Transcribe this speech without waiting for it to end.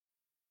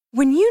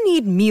When you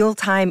need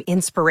mealtime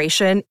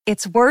inspiration,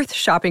 it's worth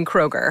shopping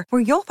Kroger,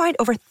 where you'll find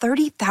over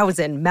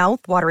 30,000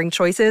 mouth-watering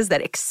choices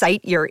that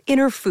excite your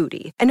inner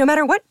foodie. And no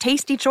matter what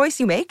tasty choice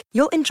you make,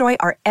 you'll enjoy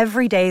our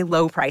everyday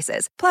low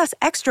prices, plus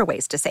extra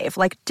ways to save,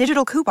 like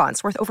digital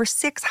coupons worth over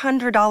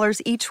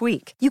 $600 each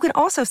week. You can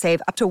also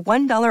save up to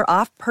 $1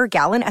 off per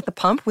gallon at the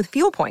pump with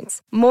fuel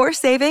points. More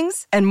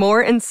savings and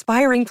more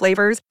inspiring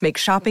flavors make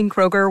shopping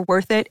Kroger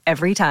worth it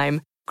every time.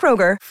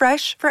 Kroger,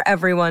 fresh for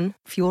everyone.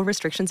 Fuel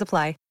restrictions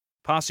apply.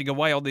 Passing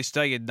away on this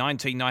day in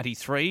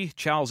 1993,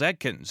 Charles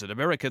Atkins, an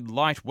American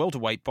light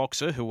welterweight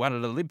boxer who won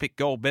an Olympic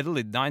gold medal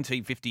in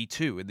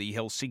 1952 in the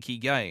Helsinki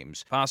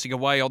Games. Passing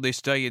away on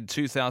this day in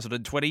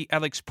 2020,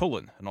 Alex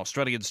Pullen, an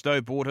Australian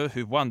snowboarder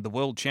who won the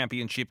World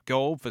Championship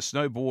gold for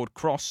snowboard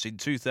cross in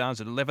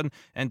 2011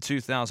 and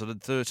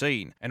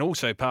 2013. And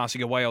also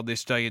passing away on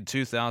this day in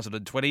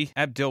 2020,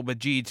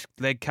 Abdelmajid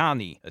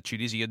Gleghani, a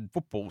Tunisian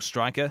football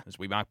striker. As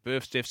we mark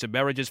births, deaths and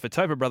marriages for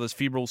Tobin Brothers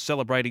Funerals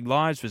celebrating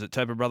lives, visit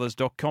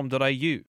tobinbrothers.com.au.